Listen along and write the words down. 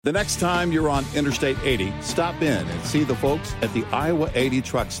The next time you're on Interstate 80, stop in and see the folks at the Iowa 80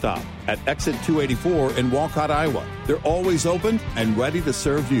 truck stop at exit 284 in Walcott, Iowa. They're always open and ready to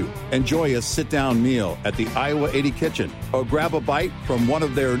serve you. Enjoy a sit-down meal at the Iowa 80 kitchen or grab a bite from one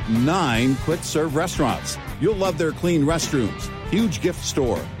of their 9 quick-serve restaurants. You'll love their clean restrooms, huge gift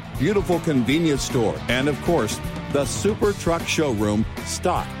store, beautiful convenience store, and, of course, the Super Truck Showroom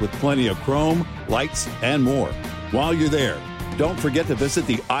stocked with plenty of chrome, lights, and more. While you're there, don't forget to visit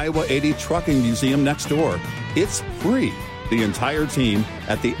the Iowa 80 Trucking Museum next door. It's free. The entire team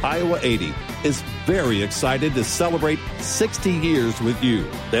at the Iowa 80 is very excited to celebrate 60 years with you.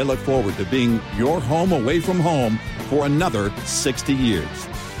 They look forward to being your home away from home for another 60 years.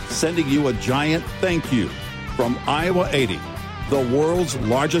 Sending you a giant thank you from Iowa 80, the world's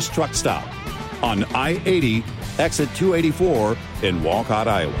largest truck stop on I-80, exit 284 in Walcott,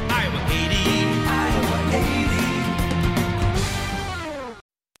 Iowa. Iowa 80.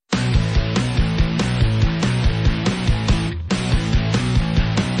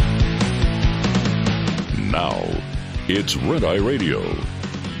 Now, it's Red Eye Radio.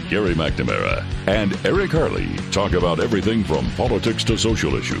 Gary McNamara and Eric Harley talk about everything from politics to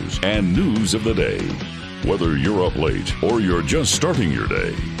social issues and news of the day. Whether you're up late or you're just starting your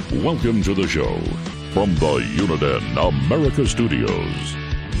day, welcome to the show. From the Uniden America Studios,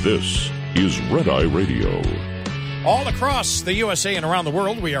 this is Red Eye Radio. All across the USA and around the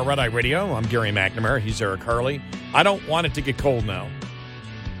world, we are Red Eye Radio. I'm Gary McNamara. He's Eric Harley. I don't want it to get cold now.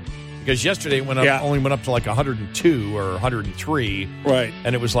 Because yesterday it only went up to like 102 or 103. Right.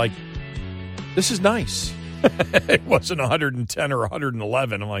 And it was like, this is nice. It wasn't 110 or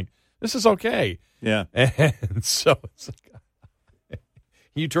 111. I'm like, this is okay. Yeah. And so it's like,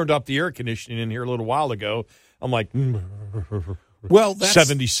 you turned off the air conditioning in here a little while ago. I'm like, well,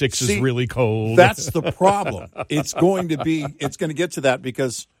 76 is really cold. That's the problem. It's going to get to that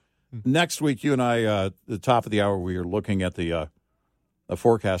because next week, you and I, the top of the hour, we are looking at the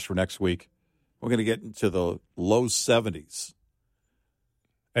forecast for next week. We're going to get into the low 70s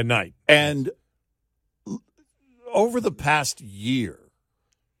at night. And over the past year,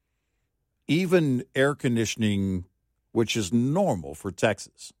 even air conditioning, which is normal for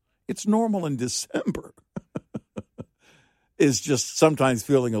Texas, it's normal in December, is just sometimes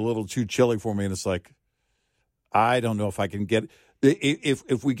feeling a little too chilly for me. And it's like, I don't know if I can get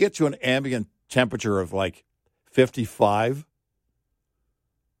if we get to an ambient temperature of like 55.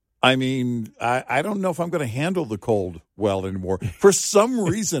 I mean, I don't know if I'm going to handle the cold well anymore. For some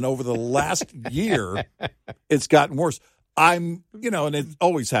reason, over the last year, it's gotten worse. And it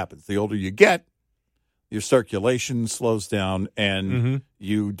always happens. The older you get, your circulation slows down, and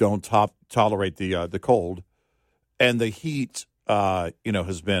you don't tolerate the cold. And the heat,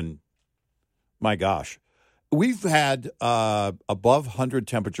 has been, my gosh. We've had above 100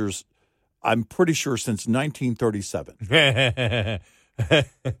 temperatures, I'm pretty sure, since 1937.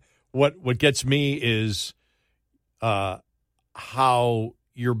 What gets me is how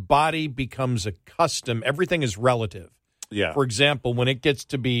your body becomes accustomed. Everything is relative. Yeah. For example, when it gets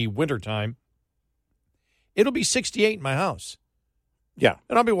to be wintertime, it'll be 68 in my house. Yeah.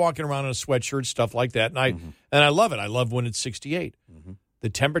 And I'll be walking around in a sweatshirt, stuff like that. And I love it. I love when it's 68. Mm-hmm. The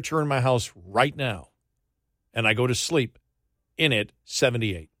temperature in my house right now, and I go to sleep in it,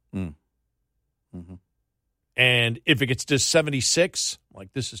 78. Mm-hmm. And if it gets to 76, I'm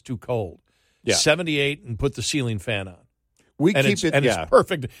like, this is too cold. Yeah. 78 and put the ceiling fan on. It's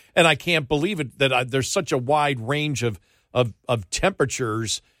perfect. And I can't believe it that there's such a wide range of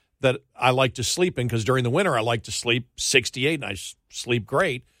temperatures that I like to sleep in, because during the winter I like to sleep 68 and I sleep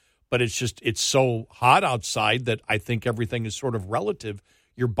great. But it's so hot outside that I think everything is sort of relative.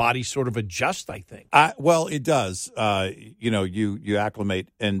 Your body sort of adjusts, I think. Well, it does. You acclimate,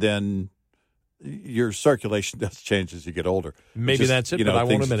 and then your circulation does change as you get older. Maybe that's it, but I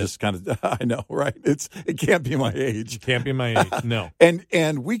won't admit it. I know, right? It can't be my age. It can't be my age, no.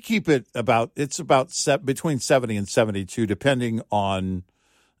 And we keep it between 70 and 72, depending on,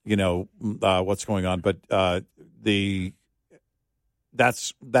 what's going on. But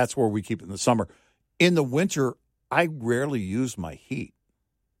that's where we keep it in the summer. In the winter, I rarely use my heat.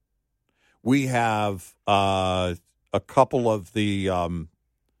 We have a couple of the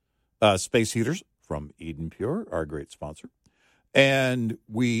space heaters from Eden Pure, our great sponsor. And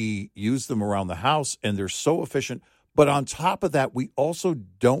we use them around the house, and they're so efficient. But on top of that, we also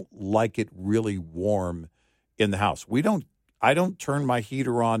don't like it really warm in the house. I don't turn my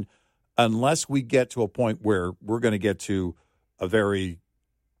heater on unless we get to a point where we're going to get to a very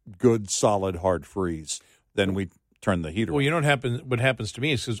good, solid, hard freeze. Then we turn the heater on. Well, what happens to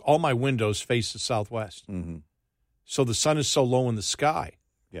me is because all my windows face the southwest. Mm-hmm. So the sun is so low in the sky.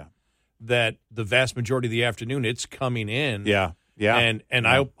 Yeah. that the vast majority of the afternoon it's coming in. Yeah. And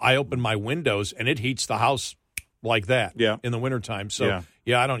I open my windows and it heats the house like that. Yeah. In the wintertime. So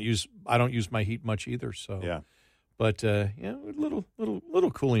I don't use my heat much either. So yeah. But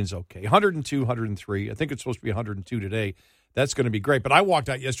little cooling's okay. 102, 103. I think it's supposed to be 102 today. That's going to be great. But I walked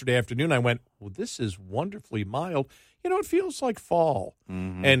out yesterday afternoon. I went, well, this is wonderfully mild. It feels like fall.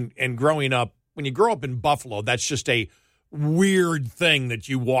 Mm-hmm. And growing up, when you grow up in Buffalo, that's just a weird thing that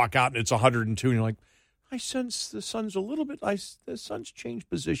you walk out and it's 102 and you're like, I sense the sun's a little bit, the sun's changed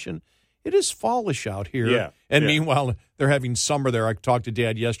position. It is fallish out here. Yeah. And meanwhile, they're having summer there. I talked to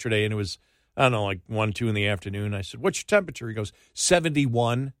Dad yesterday and it was, I don't know, like 1, 2 in the afternoon. I said, what's your temperature? He goes,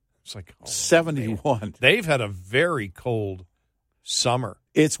 71. It's like, 71. Man. They've had a very cold summer.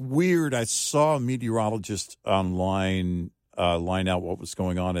 It's weird. I saw a meteorologist online line out what was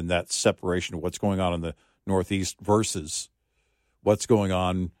going on in that separation of what's going on in the Northeast versus what's going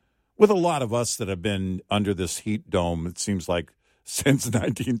on with a lot of us that have been under this heat dome. It seems like since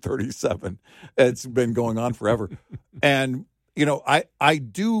 1937. It's been going on forever. And, I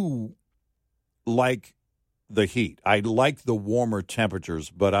do like the heat. I like the warmer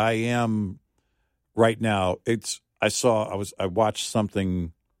temperatures, but I am right now. I watched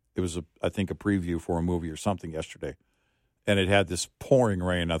something. It was I think a preview for a movie or something yesterday, and it had this pouring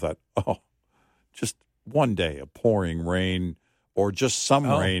rain. I thought, just one day of pouring rain or just some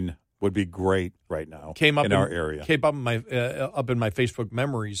rain would be great right now. Came up in our area. Came up in my Facebook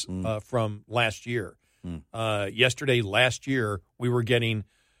memories from last year. Yesterday, last year, we were getting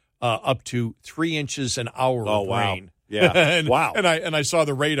up to 3 inches an hour of rain. Yeah. Wow. And I saw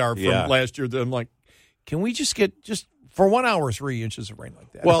the radar from last year. I'm like, can we just get for 1 hour 3 inches of rain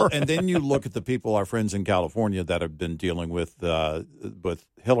like that? Well, and then you look at the people, our friends in California, that have been dealing with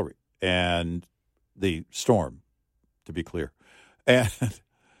Hillary and the storm, to be clear,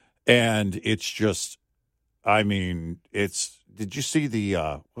 and it's just, I mean, it's. Did you see the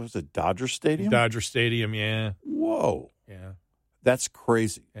what was it, Dodger Stadium? Dodger Stadium, yeah. Whoa. Yeah. That's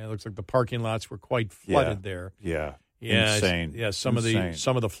crazy. Yeah, it looks like the parking lots were quite flooded there. Yeah. Yeah. Insane. Yeah, some of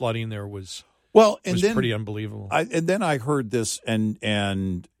the flooding there was pretty unbelievable. And then I heard this, and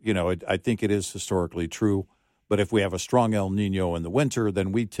I think it is historically true. But if we have a strong El Nino in the winter,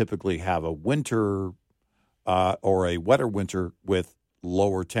 then we typically have a winter or a wetter winter with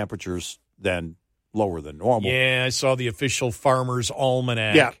lower temperatures lower than normal. Yeah, I saw the official Farmer's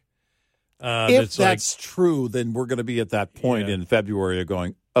Almanac. Yeah. If that's true, then we're going to be at that point in February of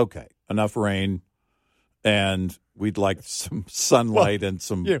going, okay, enough rain, and we'd like some sunlight and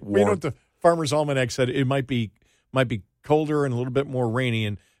some warmth. You know what the Farmer's Almanac said? It might be colder and a little bit more rainy,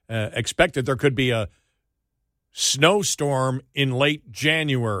 and expected there could be a snowstorm in late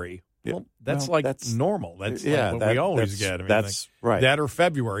January. Yeah. Well, that's normal. That's like what we always get. I mean, that's right. That or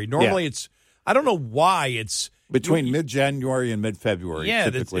February. Normally it's, I don't know why it's. Between mid-January and mid-February,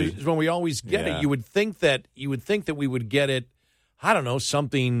 typically. That's when we always get it. You would think that we would get it, I don't know,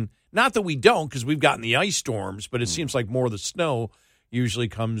 something, not that we don't because we've gotten the ice storms, but it seems like more of the snow usually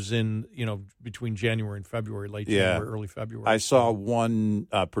comes in, between January and February, late January, early February. I saw one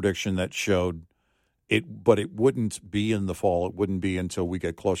prediction that showed but it wouldn't be in the fall. It wouldn't be until we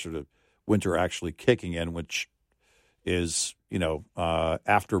get closer to winter actually kicking in, which is,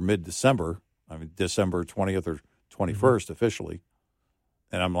 after mid-December. I mean, December 20th or 21st officially.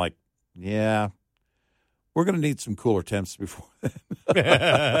 And I'm like, yeah, we're going to need some cooler temps before then.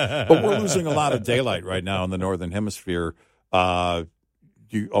 But we're losing a lot of daylight right now in the Northern Hemisphere. Over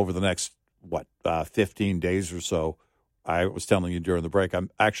the next, 15 days or so, I was telling you during the break, I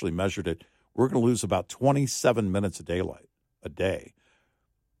actually measured it. We're going to lose about 27 minutes of daylight a day.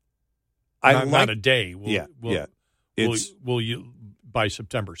 Not a day. We'll by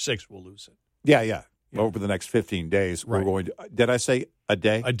September 6th, we'll lose it. Yeah. Over the next 15 days, we're going to. Did I say a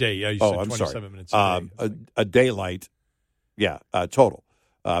day? A day, yeah. You said 27 minutes a day. A daylight, total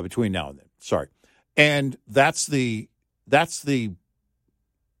between now and then. Sorry, and that's the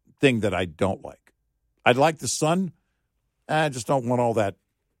thing that I don't like. I like the sun. I just don't want all that,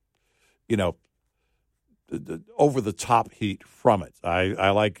 the over the top heat from it. I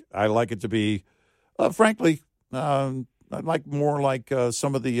like it to be, frankly. I'd like more like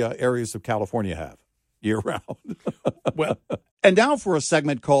some of the areas of California have year-round. Well, and now for a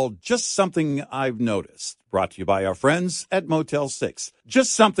segment called Just Something I've Noticed, brought to you by our friends at Motel 6.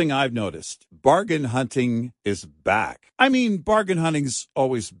 Just something I've noticed. Bargain hunting is back. I mean, bargain hunting's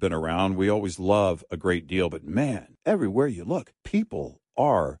always been around. We always love a great deal. But, man, everywhere you look, people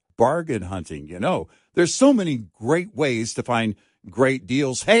are bargain hunting, There's so many great ways to find great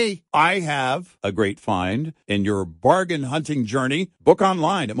deals. Hey, I have a great find in your bargain hunting journey. Book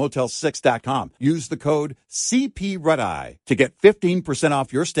online at Motel6.com. Use the code CP Red Eye to get 15%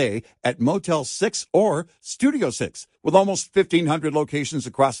 off your stay at Motel 6 or Studio 6. With almost 1,500 locations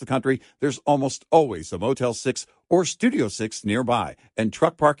across the country, there's almost always a Motel 6 or Studio 6 nearby, and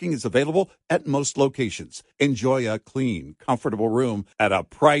truck parking is available at most locations. Enjoy a clean, comfortable room at a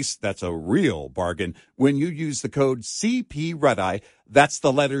price that's a real bargain when you use the code CP Red Eye. That's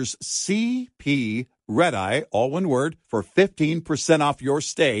the letters CP Red Eye, all one word, for 15% off your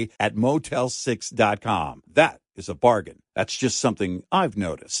stay at Motel6.com. That is a bargain. That's just something I've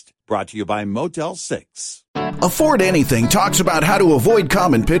noticed. Brought to you by Motel 6. Afford Anything talks about how to avoid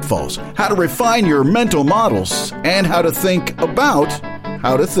common pitfalls, how to refine your mental models, and how to think about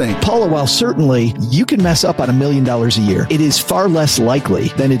how to think. Paula, while certainly you can mess up on $1 million a year, it is far less likely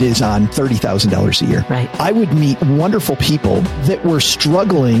than it is on $30,000 a year. Right. I would meet wonderful people that were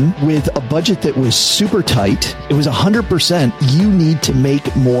struggling with a budget that was super tight. It was 100%. You need to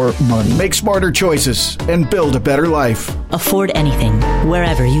make more money. Make smarter choices and build a better life. Afford Anything,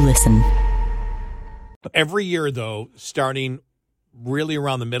 wherever you listen. Every year, though, starting really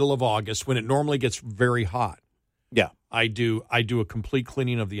around the middle of August, when it normally gets very hot, Yeah. I do a complete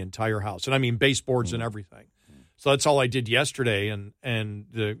cleaning of the entire house, and I mean baseboards and everything. So that's all I did yesterday, and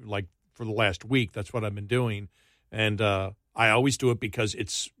like for the last week, that's what I've been doing. And I always do it because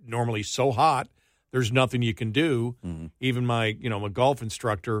it's normally so hot. There's nothing you can do. Mm-hmm. Even my golf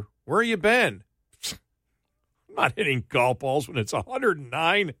instructor, where you been? I'm not hitting golf balls when it's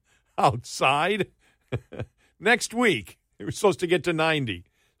 109 outside. Next week, it was supposed to get to 90.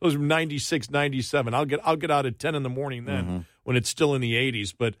 Those were 96, 97. I'll get out at 10 in the morning then when it's still in the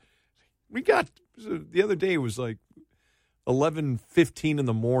 80s. But we got the other day it was like 11:15 in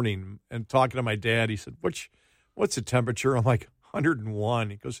the morning, and talking to my dad, he said, "What's the temperature?" I'm like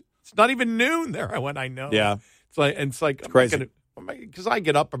 101. He goes, "It's not even noon there." I went, "I know." Yeah, it's like it's crazy because I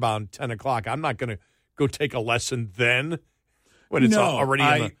get up about 10 o'clock. I'm not going to go take a lesson then when it's already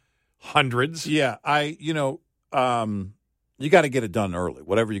in the hundreds. Yeah, you got to get it done early.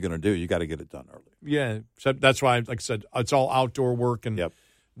 Whatever you're going to do, you got to get it done early. Yeah, so that's why, like I said, it's all outdoor work. And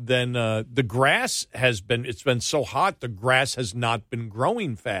then the grass it's been so hot, the grass has not been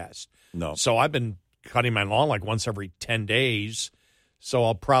growing fast. No. So I've been cutting my lawn like once every 10 days. So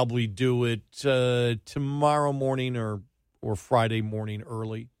I'll probably do it tomorrow morning or Friday morning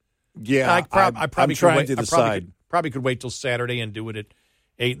early. Yeah, I probably I'm trying to decide. Probably could wait till Saturday and do it at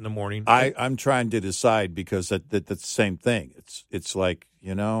 8 in the morning. I'm trying to decide because that's the same thing. It's like,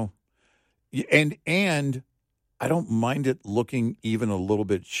 and I don't mind it looking even a little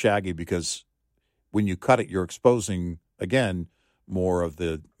bit shaggy because when you cut it, you're exposing again more of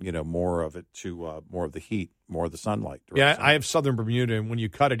the more of it to more of the heat, more of the sunlight. Yeah, I have southern Bermuda, and when you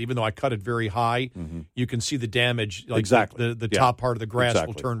cut it, even though I cut it very high, you can see the damage. Like exactly, the top part of the grass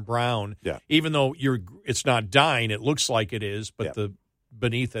will turn brown. Yeah, even though it's not dying, it looks like it is, but the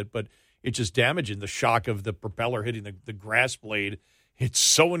beneath it, but it's just damaging. The shock of the propeller hitting the grass blade. It's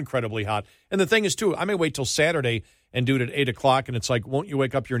so incredibly hot. And the thing is, too, I may wait till Saturday and do it at 8 o'clock, and it's like, won't you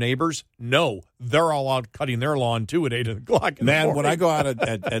wake up your neighbors? No, they're all out cutting their lawn, too, at 8 o'clock in the morning. When I go out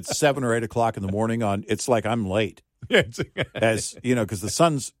at 7 or 8 o'clock in the morning, it's like I'm late. As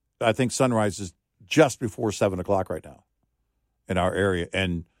because I think sunrise is just before 7 o'clock right now in our area.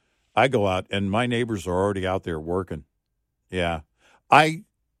 And I go out, and my neighbors are already out there working. Yeah. I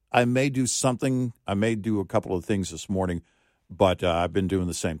may do something. I may do a couple of things this morning, but I've been doing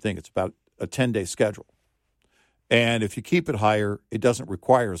the same thing. It's about a 10-day schedule. And if you keep it higher, it doesn't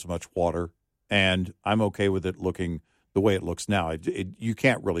require as much water, and I'm okay with it looking the way it looks now. You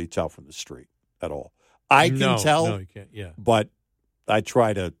can't really tell from the street at all. I can tell, no, you can't. Yeah, but I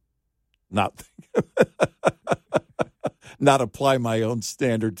try to not apply my own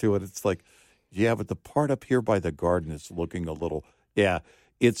standard to it. It's like, yeah, but the part up here by the garden is looking a little. Yeah,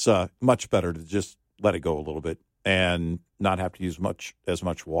 it's much better to just let it go a little bit and not have to use as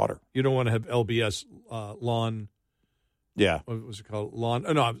much water. You don't want to have LBS lawn. Yeah, what was it called?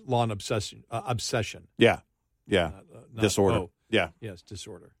 Lawn obsession. Yeah. Disorder. Oh. Yeah. Yes,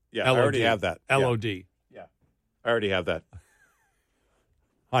 disorder. Yeah, I already have that. LOD. Yeah, I already have that.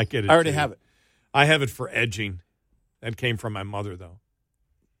 I get it. I already have it. I have it for edging. That came from my mother, though.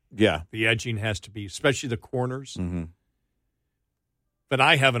 Yeah, the edging has to be, especially the corners. Mm-hmm. But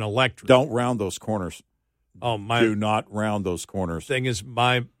I have an electric. Don't round those corners. Oh, do not round those corners. Thing is,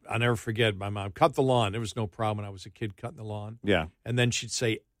 I'll never forget, my mom cut the lawn. There was no problem when I was a kid cutting the lawn. Yeah. And then she'd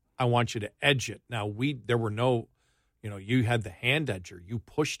say, I want you to edge it. Now, there were no, you had the hand edger. You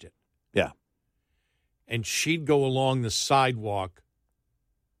pushed it. Yeah. and she'd go along the sidewalk.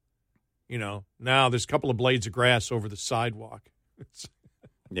 Now there's a couple of blades of grass over the sidewalk.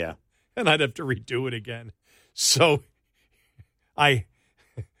 Yeah. And I'd have to redo it again. So I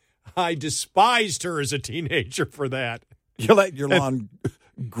despised her as a teenager for that. You let your lawn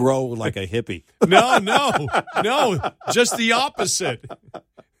grow like a hippie. No, just the opposite.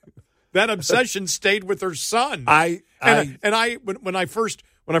 That obsession stayed with her son. When I first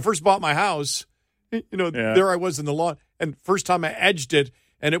bought my house, there I was in the lawn, and first time I edged it,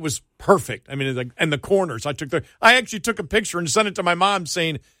 and it was perfect. I mean, and the corners. I actually took a picture and sent it to my mom,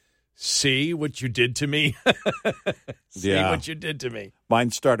 saying, "See what you did to me." See what you did to me.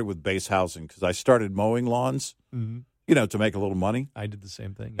 Mine started with base housing because I started mowing lawns, to make a little money. I did the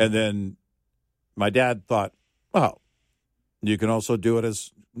same thing. And then my dad thought, "Oh, you can also do it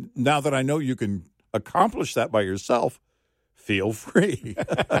as now that I know you can accomplish that by yourself. Feel free."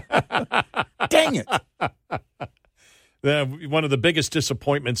 Dang it! One of the biggest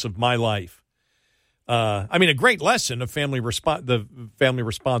disappointments of my life. A great lesson of the family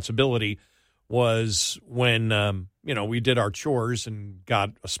responsibility was when we did our chores and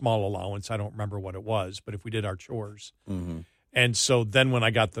got a small allowance. I don't remember what it was, but if we did our chores, and so then when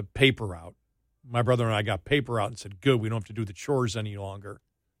I got the paper out, my brother and I got paper out and said, "Good, we don't have to do the chores any longer."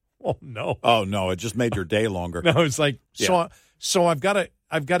 Oh no! Oh no! It just made your day longer. No, it's like so I've got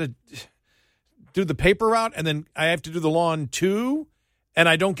to do the paper route, and then I have to do the lawn too, and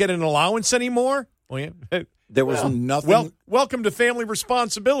I don't get an allowance anymore. Well, yeah. There was nothing. Welcome to family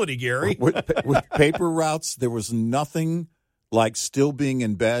responsibility, Gary. With paper routes, there was nothing like still being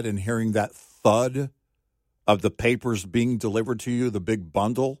in bed and hearing that thud of the papers being delivered to you, the big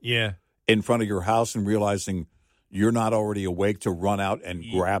bundle, in front of your house, and realizing you're not already awake to run out and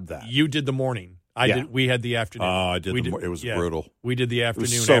grab that. You did the morning. I did. We had the afternoon. I did. It was brutal. We did the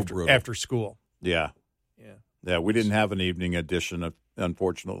afternoon after school. Yeah. We didn't have an evening edition,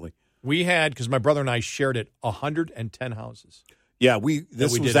 unfortunately. We had, because my brother and I shared it, 110 houses. Yeah,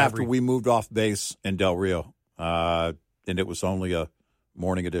 this was after we moved off base in Del Rio, and it was only a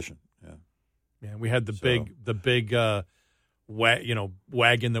morning edition. Yeah, we had the big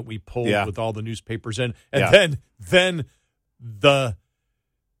wagon that we pulled with all the newspapers in, and then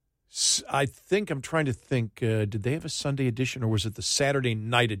I think I'm trying to think. Did they have a Sunday edition, or was it the Saturday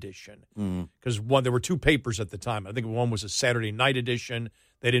night edition? Because there were two papers at the time. I think one was a Saturday night edition.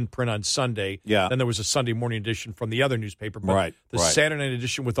 They didn't print on Sunday. Yeah. Then there was a Sunday morning edition from the other newspaper. But right. The Saturday night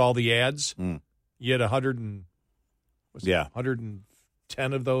edition with all the ads, you had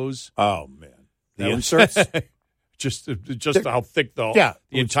 110 of those. Oh man, the inserts. just how thick the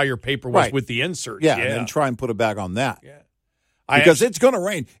entire paper was with the inserts. Yeah, and then try and put it back on that. Yeah. Because it's going to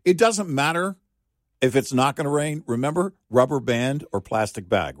rain. It doesn't matter if it's not going to rain. Remember, rubber band or plastic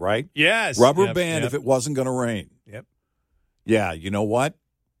bag, right? Yes. Rubber band if it wasn't going to rain. Yep. Yeah, you know what?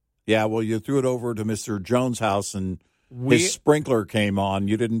 Yeah, well, you threw it over to Mr. Jones' house, and his sprinkler came on.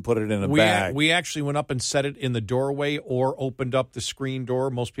 You didn't put it in a bag. We actually went up and set it in the doorway or opened up the screen door.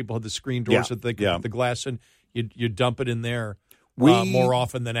 Most people had the screen doors that they could put the glass in. You dump it in there. More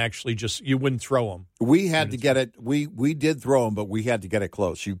often than actually you wouldn't throw them. We had to get it. We did throw them, but we had to get it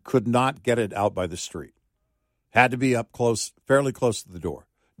close. You could not get it out by the street. Had to be up close, fairly close to the door.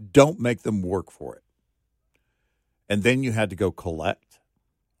 Don't make them work for it. And then you had to go collect.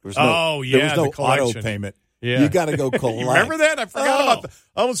 There was no auto payment. Yeah. You got to go collect. You remember that? I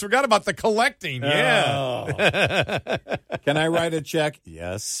almost forgot about the collecting. Yeah. Can I write a check?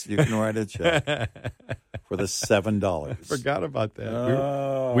 Yes, you can write a check for the $7. I forgot about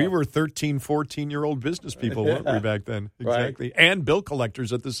that. We were 13, 14-year-old business people, weren't we, back then? Exactly. Right. And bill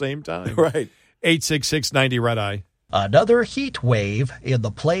collectors at the same time. Right. 866-90-RED-I. Another heat wave in the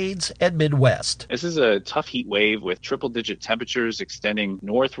Plains and Midwest. This is a tough heat wave with triple-digit temperatures extending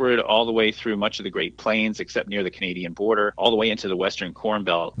northward all the way through much of the Great Plains, except near the Canadian border, all the way into the western Corn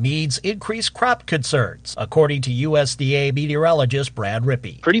Belt. Means increased crop concerns, according to USDA meteorologist Brad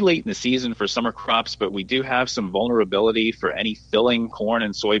Rippey. Pretty late in the season for summer crops, but we do have some vulnerability for any filling corn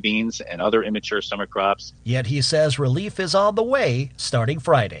and soybeans and other immature summer crops. Yet he says relief is on the way starting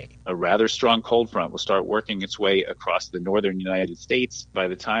Friday. A rather strong cold front will start working its way across the northern United States. By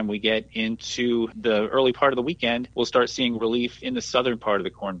the time we get into the early part of the weekend, we'll start seeing relief in the southern part of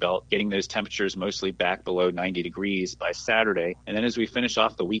the Corn Belt, getting those temperatures mostly back below 90 degrees by Saturday. And then as we finish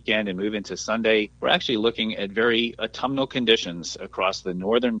off the weekend and move into Sunday, we're actually looking at very autumnal conditions across the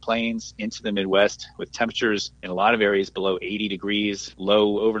northern plains into the Midwest, with temperatures in a lot of areas below 80 degrees.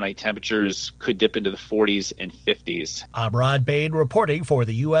 Low overnight temperatures could dip into the 40s and 50s. I'm Rod Bain reporting for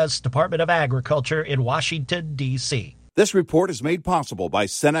the U.S. Department of Agriculture in Washington, D.C. This report is made possible by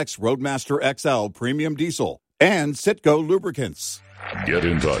Cenex Roadmaster XL Premium Diesel and Citgo Lubricants. Get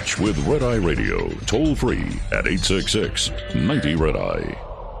in touch with Red Eye Radio, toll free at 866-90-RED-EYE.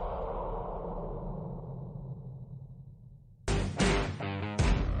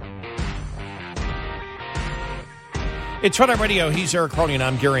 It's Red Eye Radio. He's Eric Harley, and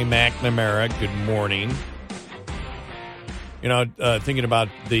I'm Gary McNamara. Good morning. You know, thinking about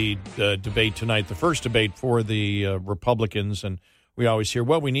the debate tonight, the first debate for the Republicans, and we always hear,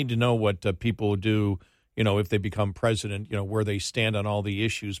 well, we need to know what people do, you know, if they become president, you know, where they stand on all the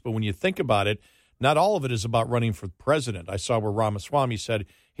issues. But when you think about it, not all of it is about running for president. I saw where Ramaswamy said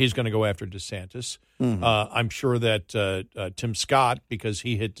he's going to go after DeSantis. Mm-hmm. I'm sure that Tim Scott, because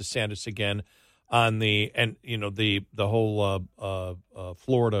he hit DeSantis again on the whole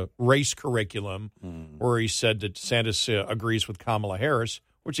Florida race curriculum, where he said that DeSantis agrees with Kamala Harris,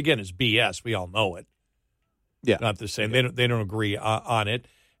 which again is BS. We all know it. Yeah, not the same. Okay. They don't agree on it,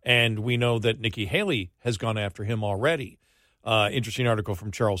 and we know that Nikki Haley has gone after him already. Interesting article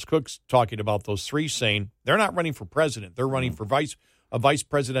from Charles Cooks talking about those three, saying they're not running for president; they're running for vice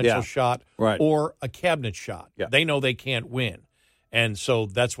presidential shot or a cabinet shot. Yeah. They know they can't win. And so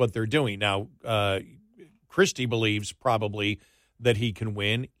that's what they're doing. Now, Christie believes probably that he can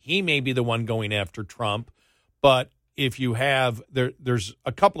win. He may be the one going after Trump. But if you have there's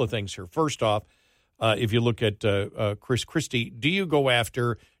a couple of things here. First off, if you look at Chris Christie, do you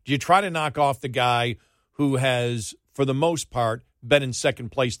try to knock off the guy who has, for the most part, been in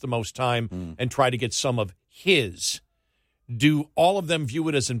second place the most time and try to get some of his? Do all of them view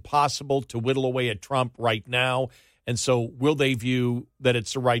it as impossible to whittle away at Trump right now? And so will they view that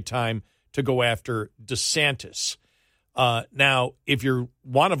it's the right time to go after DeSantis? Now, if you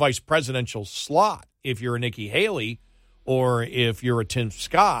want a vice presidential slot, if you're a Nikki Haley or if you're a Tim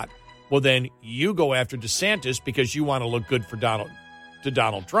Scott, well, then you go after DeSantis because you want to look good for Donald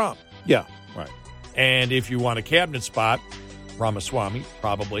Trump. Yeah, right. And if you want a cabinet spot, Ramaswamy,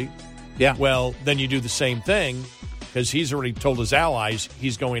 probably. Yeah. Well, then you do the same thing because he's already told his allies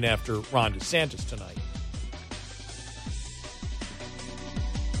he's going after Ron DeSantis tonight.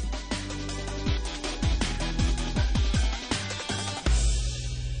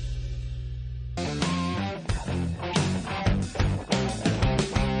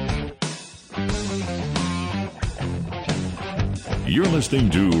 You're listening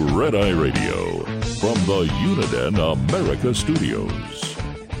to Red Eye Radio from the Uniden America Studios.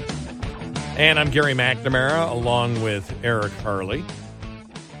 And I'm Gary McNamara along with Eric Harley.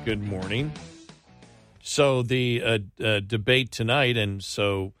 Good morning. So the debate tonight, and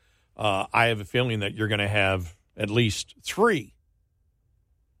so I have a feeling that you're going to have at least three.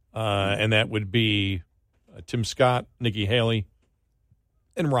 And that would be Tim Scott, Nikki Haley,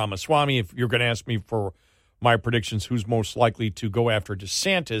 and Ramaswamy. If you're going to ask me for my predictions, who's most likely to go after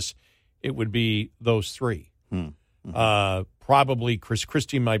DeSantis, it would be those three. Probably Chris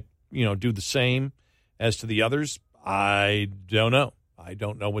Christie might, do the same as to the others. I don't know. I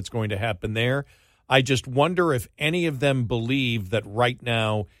don't know what's going to happen there. I just wonder if any of them believe that right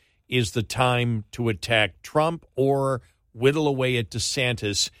now is the time to attack Trump or whittle away at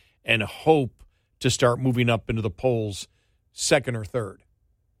DeSantis and hope to start moving up into the polls second or third.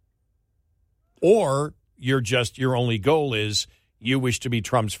 Or your only goal is you wish to be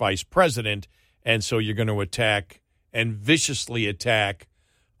Trump's vice president, and so you're going to attack and viciously attack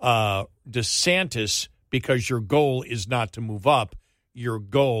DeSantis because your goal is not to move up. Your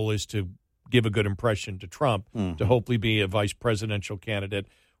goal is to give a good impression to Trump, to hopefully be a vice presidential candidate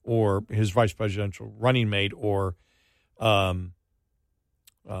or his vice presidential running mate or on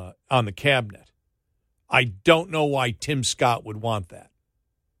the cabinet. I don't know why Tim Scott would want that.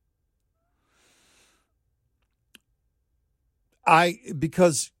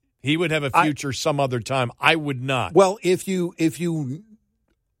 Because he would have a future some other time. I would not. Well, if you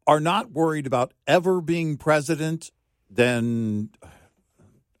are not worried about ever being president, then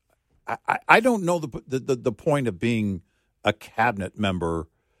I don't know the point of being a cabinet member,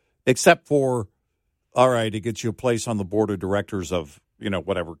 except for, all right, it gets you a place on the board of directors of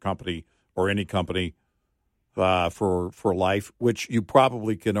whatever company or any company for life, which you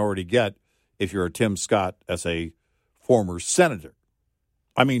probably can already get if you're a Tim Scott as a former senator.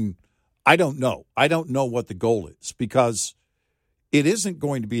 I mean, I don't know. I don't know what the goal is, because it isn't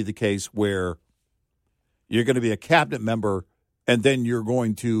going to be the case where you're going to be a cabinet member and then you're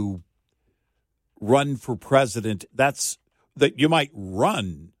going to run for president. That you might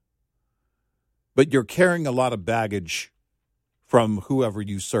run, but you're carrying a lot of baggage from whoever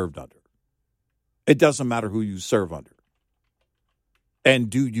you served under. It doesn't matter who you serve under.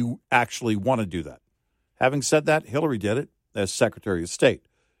 And do you actually want to do that? Having said that, Hillary did it as Secretary of State.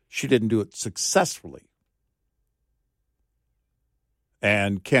 She didn't do it successfully.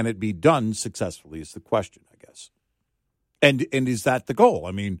 And can it be done successfully is the question, I guess. And is that the goal?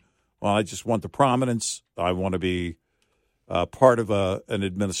 I mean, well, I just want the prominence. I want to be part of an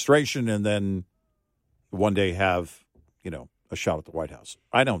administration and then one day have, a shot at the White House.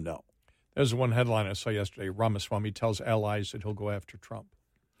 I don't know. There's one headline I saw yesterday. Ramaswamy tells allies that he'll go after Trump.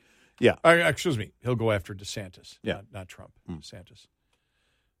 Yeah. Excuse me. He'll go after DeSantis. Yeah. Not Trump. DeSantis.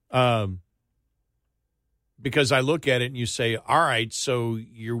 Because I look at it and you say, all right, so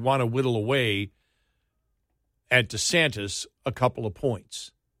you want to whittle away at DeSantis a couple of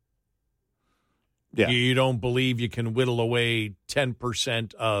points. Yeah. You don't believe you can whittle away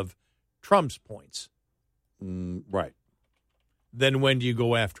 10% of Trump's points. Right. Then when do you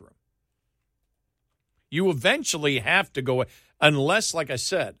go after him? You eventually have to go, unless, like I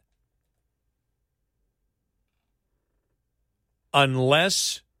said,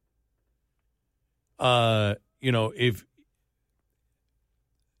 if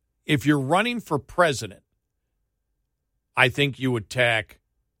you're running for president, I think you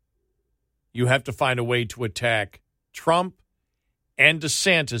have to find a way to attack Trump and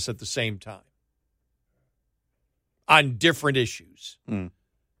DeSantis at the same time on different issues.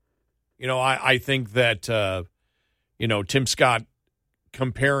 I think that, Tim Scott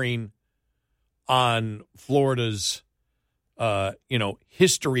comparing on Florida's,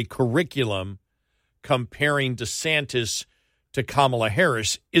 history curriculum, comparing DeSantis to Kamala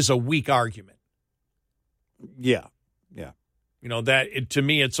Harris is a weak argument. Yeah. To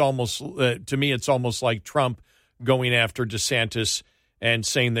me, it's almost like Trump going after DeSantis and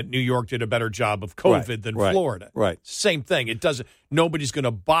saying that New York did a better job of COVID than Florida. Right. Same thing. Nobody's going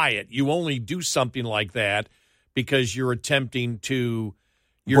to buy it. You only do something like that because you're attempting to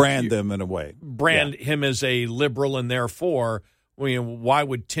brand them in a way. Brand him as a liberal, and therefore, why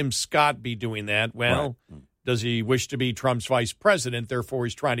would Tim Scott be doing that? Well, does he wish to be Trump's vice president? Therefore,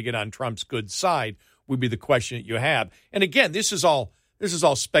 he's trying to get on Trump's good side, would be the question that you have. And again, this is all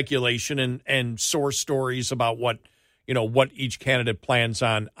speculation and source stories about what each candidate plans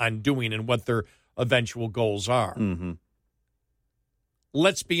on doing and what their eventual goals are. Mm-hmm.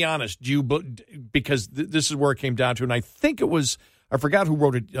 Let's be honest, because this is where it came down to, and I think it was, I forgot who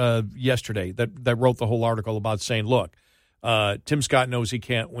wrote it yesterday that wrote the whole article about saying, look, Tim Scott knows he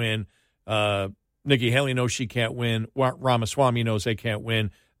can't win. Nikki Haley knows she can't win. Ramaswamy knows they can't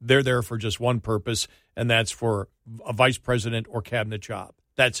win. They're there for just one purpose, and that's for a vice president or cabinet job.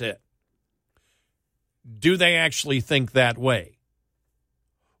 That's it. Do they actually think that way?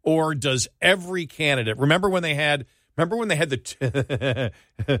 Or does every candidate, remember when they had the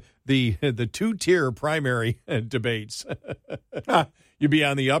the two-tier primary debates? You'd be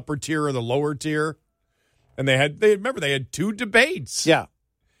on the upper tier or the lower tier, and they had two debates. Yeah.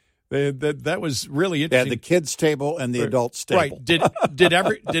 That was really They interesting. had the kids' table and the adults' table. Right.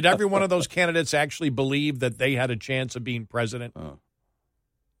 Did every one of those candidates actually believe that they had a chance of being president?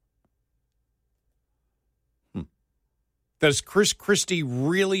 Does Chris Christie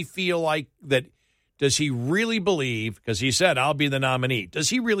really feel like that? Does he really believe, because he said, I'll be the nominee,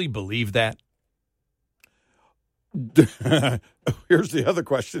 does he really believe that? Here's the other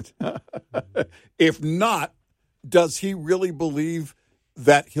question. If not, does he really believe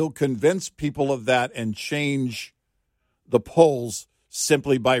that he'll convince people of that and change the polls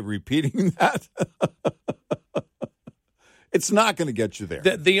simply by repeating that? It's not going to get you there.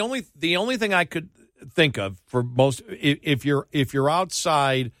 The only thing I could think of for most, if you're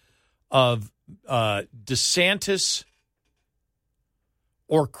outside of DeSantis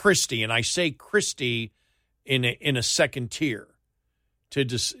or Christie, and I say Christie in a second tier to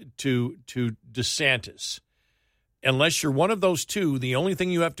DeSantis, unless you're one of those two, the only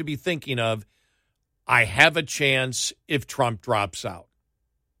thing you have to be thinking of, I have a chance if Trump drops out.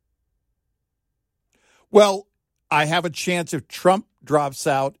 Well, I have a chance if Trump drops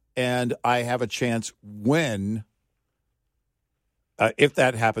out, and I have a chance when, if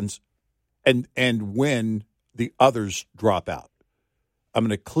that happens, and when the others drop out. I'm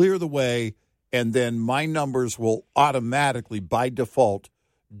going to clear the way, and then my numbers will automatically, by default,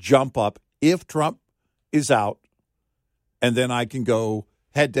 jump up if Trump is out, and then I can go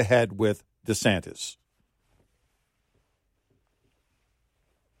head-to-head with DeSantis.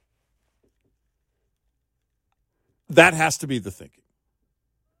 That has to be the thinking.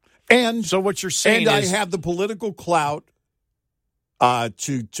 And so what you're saying is, I have the political clout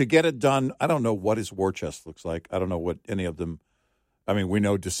to get it done. I don't know what his war chest looks like. I don't know what any of them. I mean, we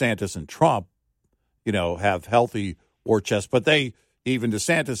know DeSantis and Trump, have healthy war chests, but even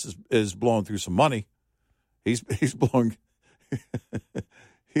DeSantis is blowing through some money. He's blowing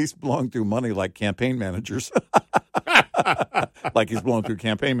he's blowing through money like campaign managers. Like he's blowing through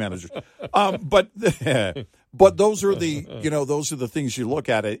campaign managers. But those are the things you look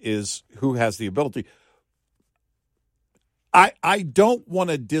at. It is who has the ability. I don't want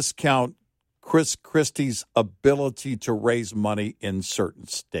to discount Chris Christie's ability to raise money in certain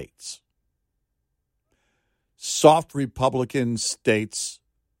states. Soft Republican states,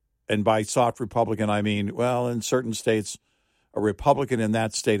 and by soft Republican, I mean, well, in certain states, a Republican in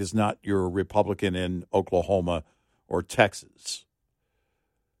that state is not your Republican in Oklahoma or Texas.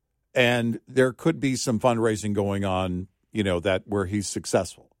 And there could be some fundraising going on, that where he's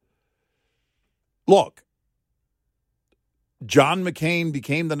successful. Look, John McCain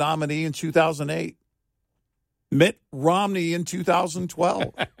became the nominee in 2008. Mitt Romney in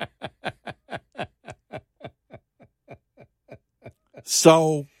 2012.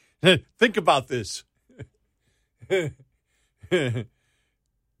 So think about this.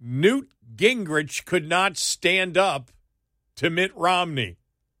 Newt Gingrich could not stand up to Mitt Romney.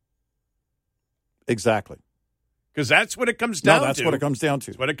 Exactly. Because that's what it comes down to. No, that's what it comes down to.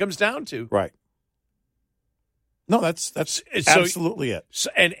 That's what it comes down to. Right. No, that's absolutely it.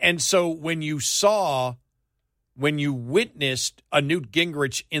 So when you witnessed a Newt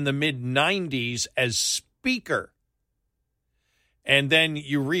Gingrich in the mid-'90s as speaker, and then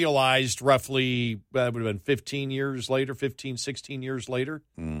you realized roughly, that would have been 16 years later,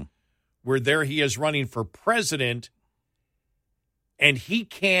 where there he is running for president, and he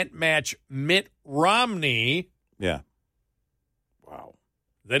can't match Mitt Romney. Yeah. Wow.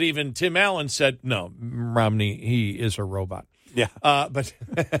 That even Tim Allen said, no, Romney, he is a robot. Yeah. But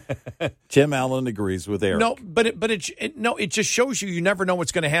Tim Allen agrees with Eric. No, but it just shows you never know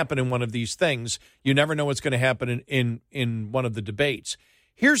what's going to happen in one of these things. You never know what's going to happen in one of the debates.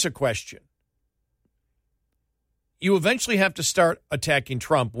 Here's a question. You eventually have to start attacking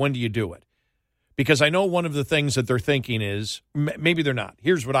Trump. When do you do it? Because I know one of the things that they're thinking is, maybe they're not.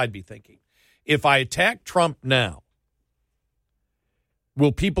 Here's what I'd be thinking. If I attack Trump now,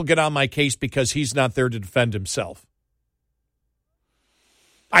 will people get on my case because he's not there to defend himself?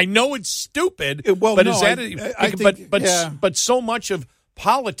 I know it's stupid, but no, is that? But so much of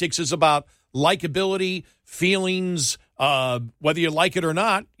politics is about likability, feelings, whether you like it or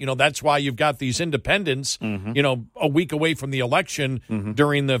not. That's why you've got these independents. A week away from the election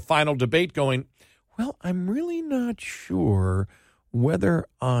during the final debate, going, well, I'm really not sure whether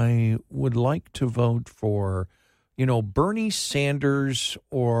I would like to vote for, Bernie Sanders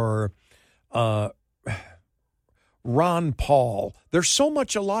or Ron Paul. They're so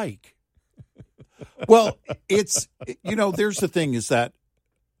much alike. Well, it's, there's the thing is that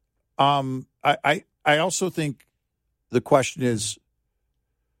I also think the question is,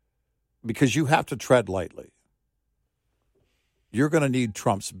 because you have to tread lightly, you're going to need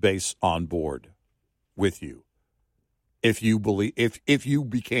Trump's base on board with you if you believe, if you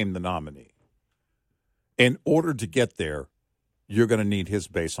became the nominee. In order to get there, you're going to need his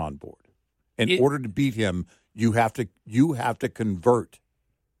base on board. In order to beat him, you have to convert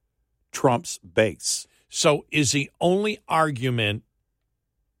Trump's base. So is the only argument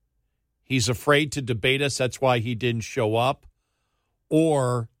he's afraid to debate us, that's why he didn't show up?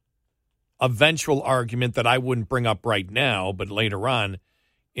 Or eventual argument that I wouldn't bring up right now, but later on,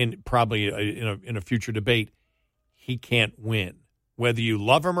 in a future debate, he can't win. Whether you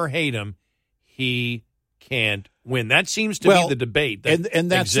love him or hate him, he can't win. That seems to be the debate that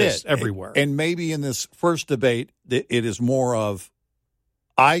and that's exists it. everywhere. And maybe in this first debate, it is more of,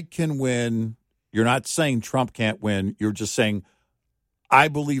 I can win. You're not saying Trump can't win. You're just saying, I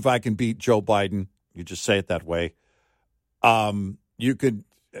believe I can beat Joe Biden. You just say it that way. You could,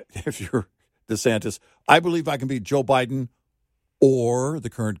 if you're DeSantis, I believe I can beat Joe Biden or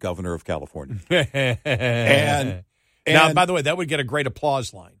the current governor of California. and now, by the way, that would get a great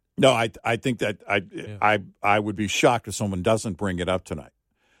applause line. No, I think that I would be shocked if someone doesn't bring it up tonight.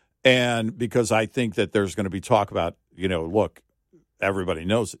 And because I think that there's going to be talk about, look, everybody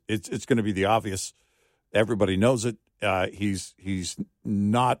knows it. It's going to be the obvious. Everybody knows it. He's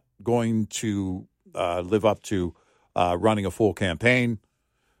not going to live up to running a full campaign.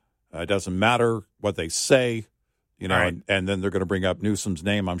 It doesn't matter what they say, right. and then they're going to bring up Newsom's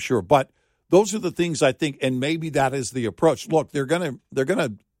name, I'm sure. But those are the things I think, and maybe that is the approach. Look, they're going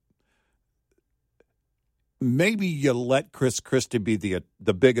to. Maybe you let Chris Christie be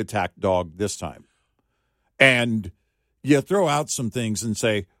the big attack dog this time. And you throw out some things and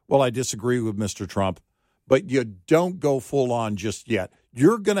say, well, I disagree with Mr. Trump, but you don't go full on just yet.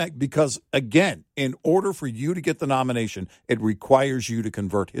 You're going to, because, again, in order for you to get the nomination, it requires you to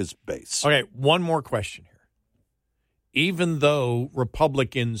convert his base. Okay, one more question here. even though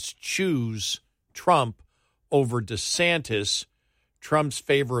Republicans choose Trump over DeSantis, Trump's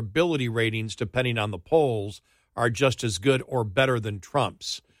favorability ratings, depending on the polls, are just as good or better than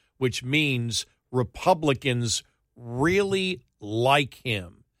Trump's, which means Republicans really like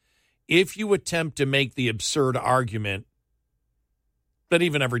him. If you attempt to make the absurd argument that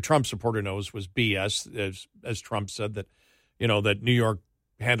even every Trump supporter knows was BS, as Trump said that, that New York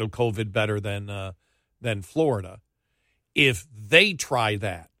handled COVID better than Florida. If they try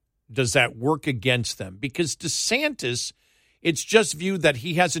that, does that work against them? Because DeSantis, it's just viewed that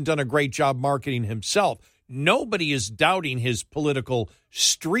he hasn't done a great job marketing himself. Nobody is doubting his political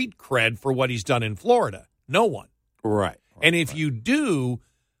street cred for what he's done in Florida. No one. Right. And if you do,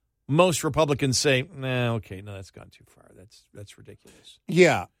 most Republicans say, that's gone too far. That's ridiculous.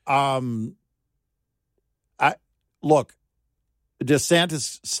 Yeah. Look,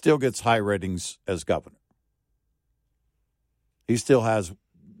 DeSantis still gets high ratings as governor. He still has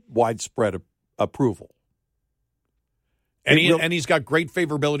widespread approval. And he's got great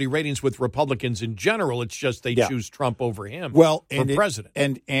favorability ratings with Republicans in general. It's just they choose Trump over him for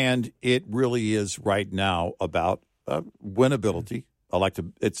president. And it really is right now about winnability.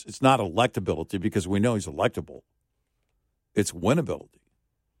 It's not electability because we know he's electable. It's winnability.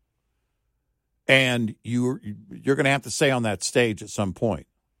 And you're going to have to say on that stage at some point,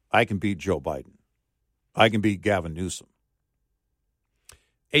 I can beat Joe Biden. I can beat Gavin Newsom.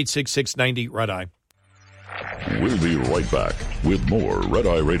 866-90 Red Eye. We'll be right back with more Red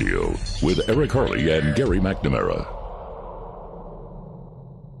Eye Radio with Eric Harley and Gary McNamara.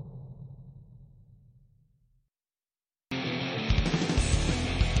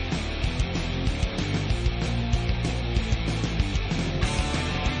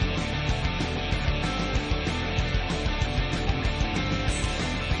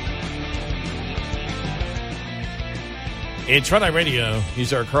 It's Red Eye Radio.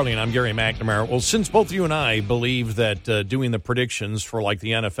 He's Eric Harley, and I'm Gary McNamara. Well, since both you and I believe that doing the predictions for, like,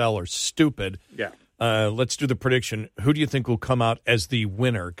 the NFL are stupid, let's do the prediction. Who do you think will come out as the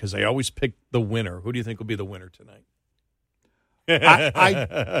winner? Because I always pick the winner. Who do you think will be the winner tonight?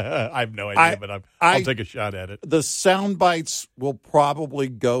 I have no idea, but I'll take a shot at it. The sound bites will probably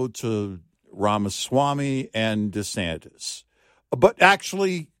go to Ramaswamy and DeSantis. But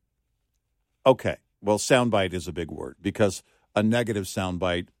actually, okay. Well, soundbite is a big word because a negative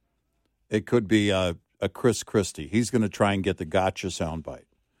soundbite, it could be a Chris Christie. He's going to try and get the gotcha soundbite.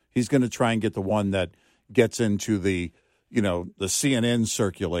 He's going to try and get the one that gets into the CNN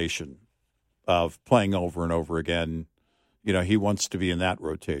circulation of playing over and over again. He wants to be in that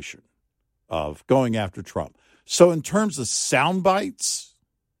rotation of going after Trump. So in terms of soundbites,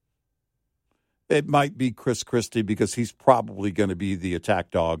 it might be Chris Christie because he's probably going to be the attack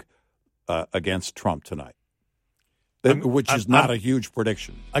dog against Trump tonight, which is not a huge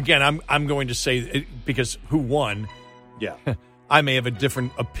prediction. Again, I'm going to say because who won? Yeah, I may have a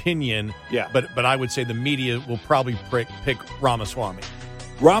different opinion. Yeah, but I would say the media will probably pick Ramaswamy.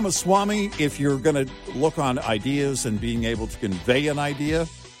 Ramaswamy, if you're going to look on ideas and being able to convey an idea,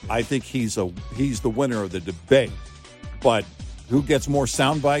 I think he's the winner of the debate. But who gets more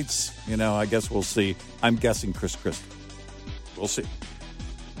sound bites? I guess we'll see. I'm guessing Chris Christie. We'll see.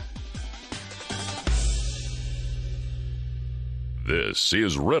 This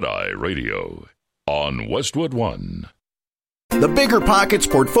is Red Eye Radio on Westwood One. The Bigger Pockets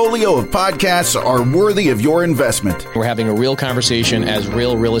portfolio of podcasts are worthy of your investment. We're having a real conversation as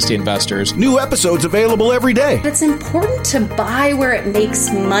real estate investors. New episodes available every day. It's important to buy where it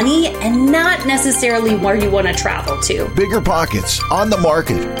makes money and not necessarily where you want to travel to. Bigger Pockets, On the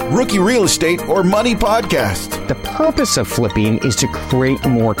Market, Rookie Real Estate, or Money Podcast. The purpose of flipping is to create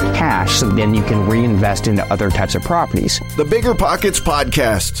more cash so then you can reinvest into other types of properties. The Bigger Pockets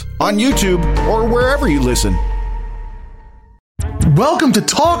Podcast on YouTube or wherever you listen. Welcome to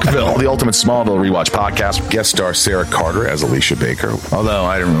Talkville, the ultimate Smallville rewatch podcast. Guest star Sarah Carter as Alicia Baker, although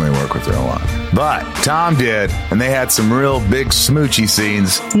I didn't really work with her a lot. But Tom did, and they had some real big smoochy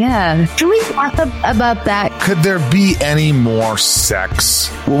scenes. Yeah. Can we talk about that? Could there be any more sex?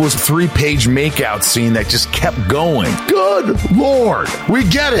 What was a 3-page makeout scene that just kept going? Good Lord. We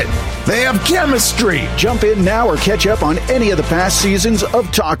get it. They have chemistry. Jump in now or catch up on any of the past seasons of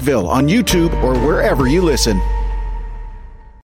Talkville on YouTube or wherever you listen.